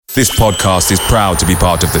This podcast is proud to be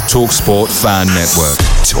part of the TalkSport Fan Network.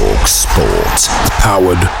 TalkSport.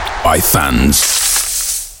 Powered by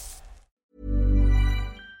fans.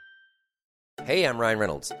 Hey, I'm Ryan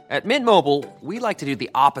Reynolds. At Mint Mobile, we like to do the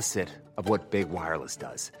opposite of what Big Wireless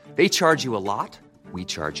does. They charge you a lot, we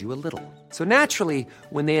charge you a little. So naturally,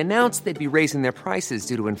 when they announced they'd be raising their prices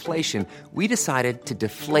due to inflation, we decided to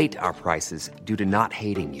deflate our prices due to not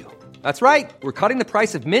hating you. That's right. We're cutting the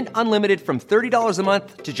price of Mint Unlimited from $30 a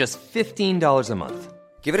month to just $15 a month.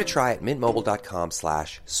 Give it a try at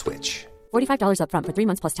mintmobile.com/switch. $45 up front for 3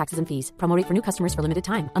 months plus taxes and fees. Promo rate for new customers for limited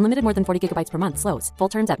time. Unlimited more than 40 gigabytes per month. Slows full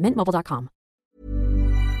terms at mintmobile.com.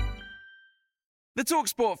 The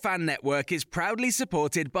TalkSport Fan Network is proudly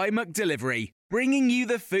supported by McDelivery, bringing you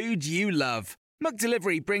the food you love.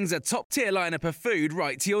 McDelivery brings a top-tier lineup of food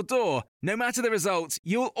right to your door. No matter the result,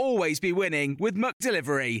 you'll always be winning with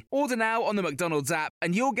McDelivery. Order now on the McDonald's app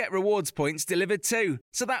and you'll get rewards points delivered too.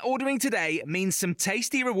 So that ordering today means some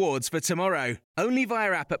tasty rewards for tomorrow. Only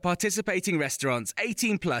via app at participating restaurants.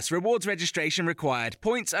 18 plus. Rewards registration required.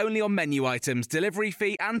 Points only on menu items. Delivery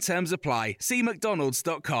fee and terms apply. See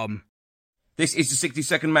mcdonalds.com. This is the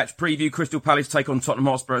 60-second match preview. Crystal Palace take on Tottenham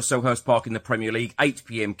Hotspur at Selhurst Park in the Premier League. 8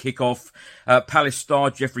 p.m. kickoff. Palace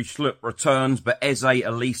star Jeffrey Schlupp returns, but Eze,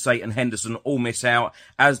 Elise and Henderson all miss out,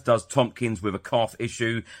 as does Tompkins with a calf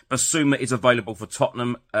issue. Basuma is available for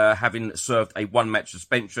Tottenham, having served a one-match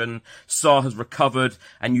suspension. Sarr has recovered,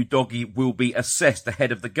 and Udogie will be assessed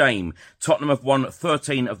ahead of the game. Tottenham have won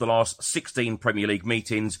 13 of the last 16 Premier League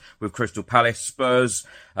meetings with Crystal Palace. Spurs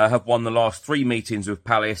have won the last 3 meetings with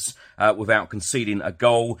Palace without conceding a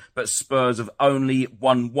goal, but Spurs have only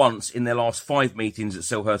won once in their last 5 meetings at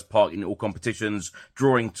Selhurst Park in all competitions,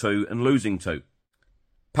 drawing 2 and losing 2.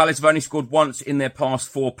 Palace have only scored once in their past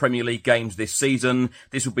 4 Premier League games this season.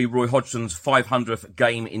 This will be Roy Hodgson's 500th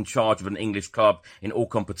game in charge of an English club in all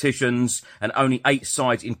competitions, and only 8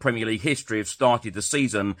 sides in Premier League history have started the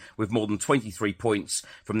season with more than 23 points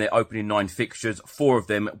from their opening 9 fixtures, 4 of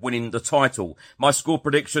them winning the title. My score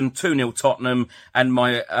prediction, 2-0 Tottenham, and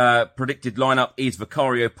my predicted lineup is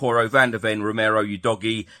Vicario, Porro, Van der Ven, Romero,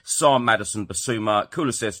 Udogie, Sarr, Maddison, Basuma,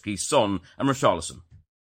 Kulusevski, Son and Richarlison.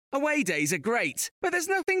 Away days are great, but there's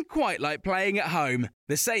nothing quite like playing at home.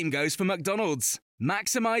 The same goes for McDonald's.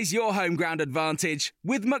 Maximise your home ground advantage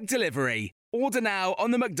with McDelivery. Order now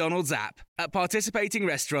on the McDonald's app. At participating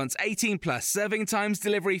restaurants, 18 plus, serving times,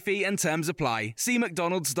 delivery fee and terms apply. See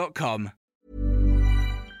mcdonalds.com.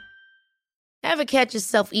 Ever catch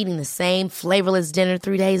yourself eating the same flavorless dinner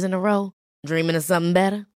 3 days in a row? Dreaming of something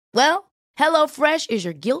better? Well, HelloFresh is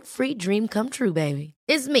your guilt-free dream come true, baby.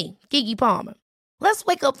 It's me, Keke Palmer. Let's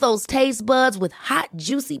wake up those taste buds with hot,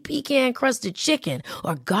 juicy pecan-crusted chicken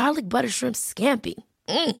or garlic butter shrimp scampi.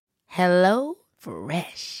 Hello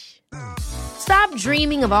Fresh. Stop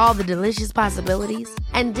dreaming of all the delicious possibilities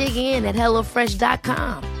and dig in at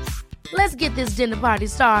HelloFresh.com. Let's get this dinner party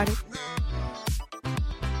started.